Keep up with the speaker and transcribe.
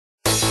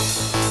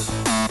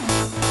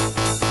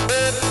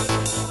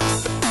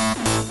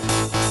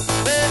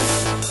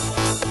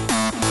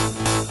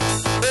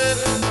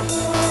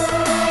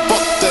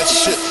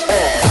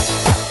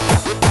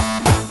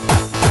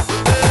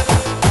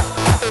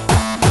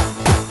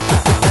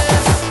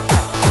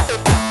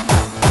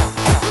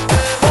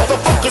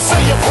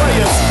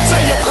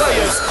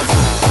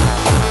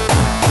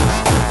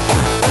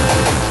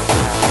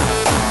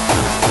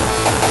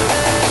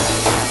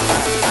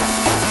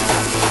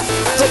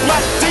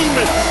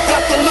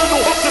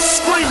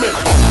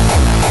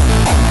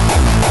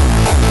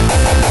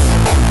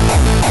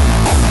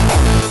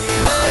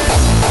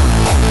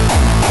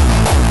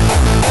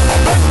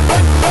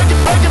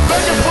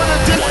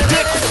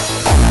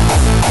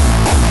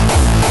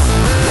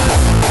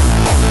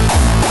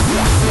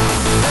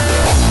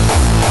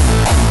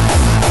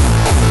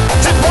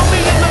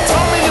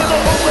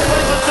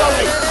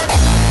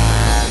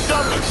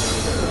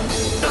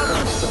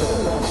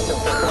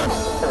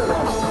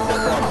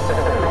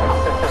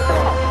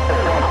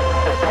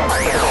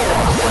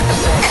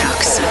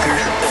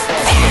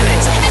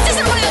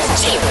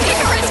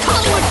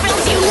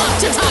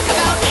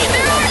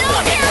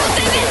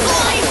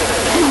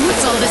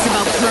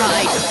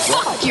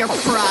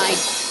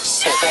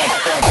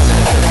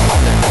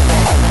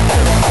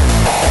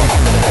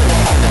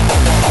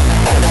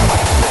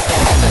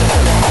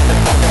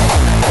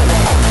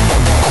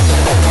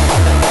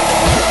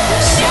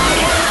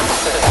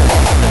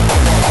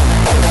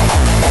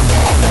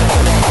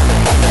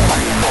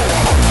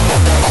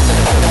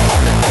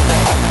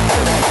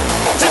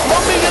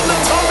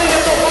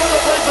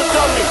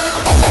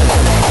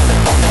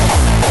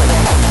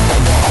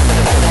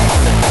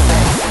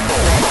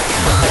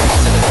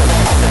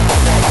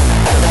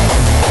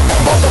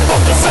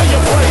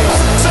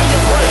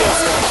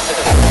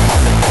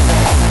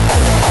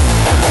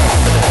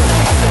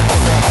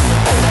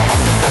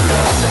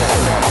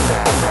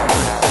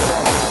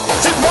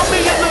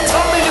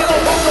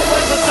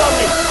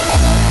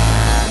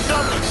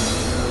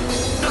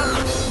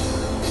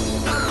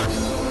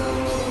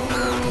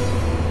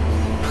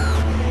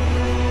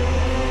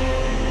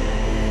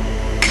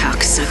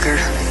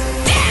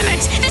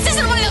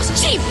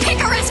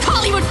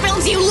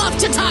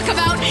talk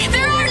about?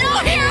 There are no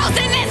heroes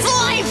in this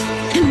life!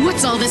 And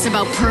what's all this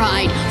about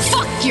pride?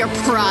 Fuck your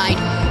pride!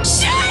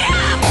 Shut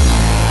up!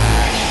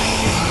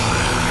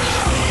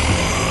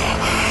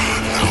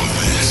 Now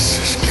this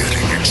is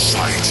getting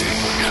exciting.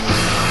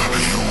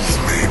 You've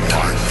made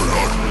my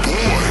blood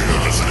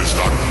boil as it has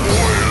not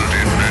boiled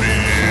in many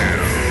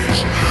years.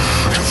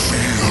 To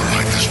feel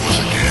like this was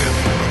again,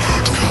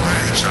 to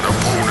face an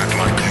opponent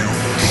like you.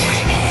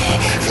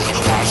 For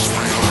the past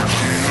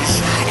 300 years,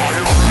 I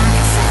have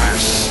lived for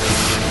this.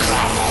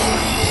 Now,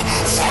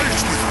 fight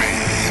with me.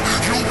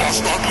 You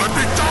must not let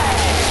me down.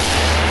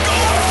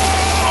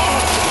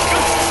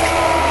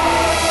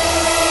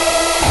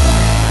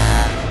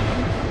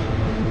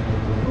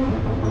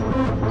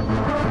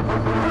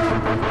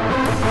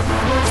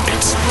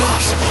 It's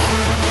impossible.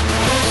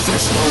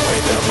 There's no way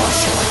that a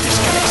monster like this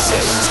can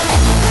exist.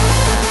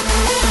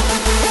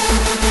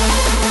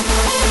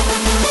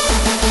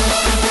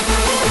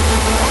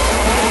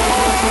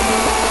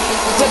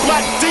 The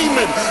black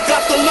demon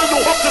got the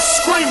little hooker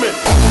screaming.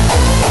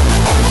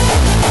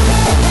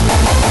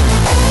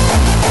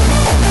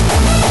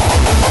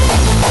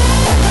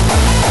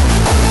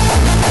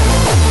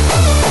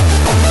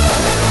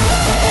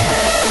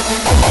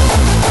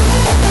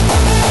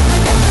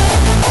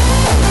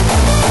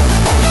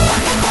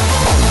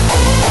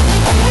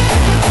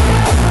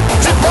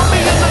 She put me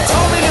in the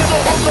Tony and the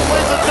hooker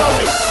with the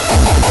dummy.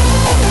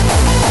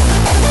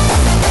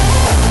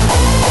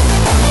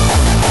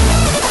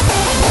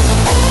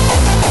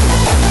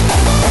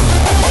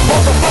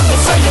 Motherfucker,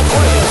 say your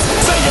prayers,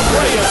 say your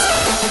prayers.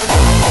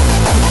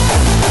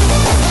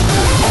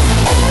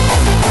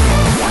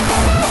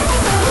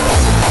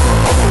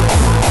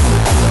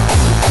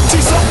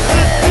 She's up in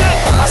it,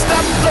 I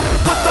stabbed up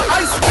with the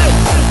ice pick.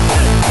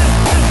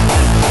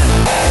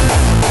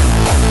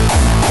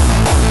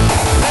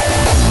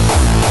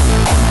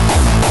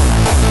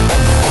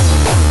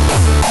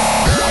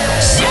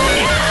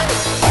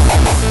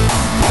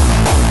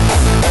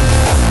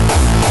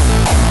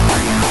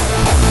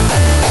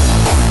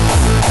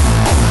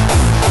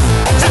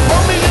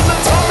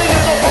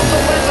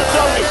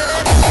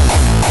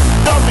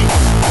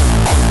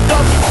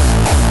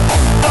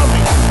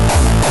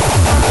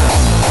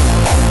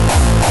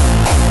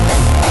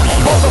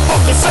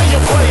 Say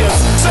your prayers,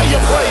 say your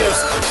prayers.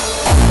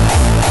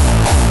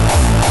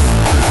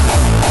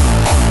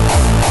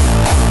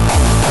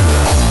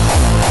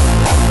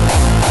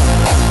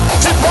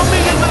 She put me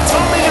in the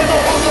tummy and the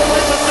hooker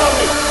with the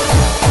dummy.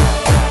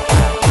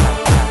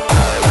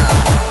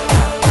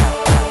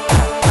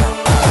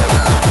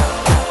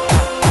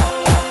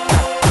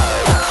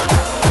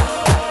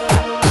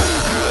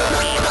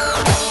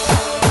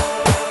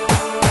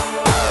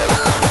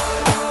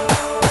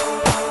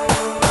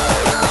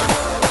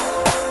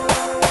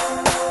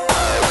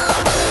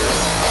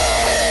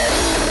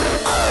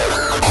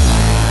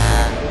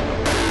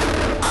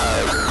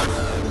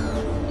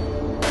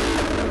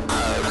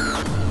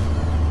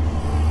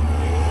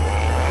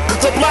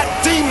 The black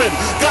demon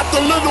got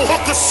the little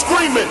hooker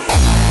screaming.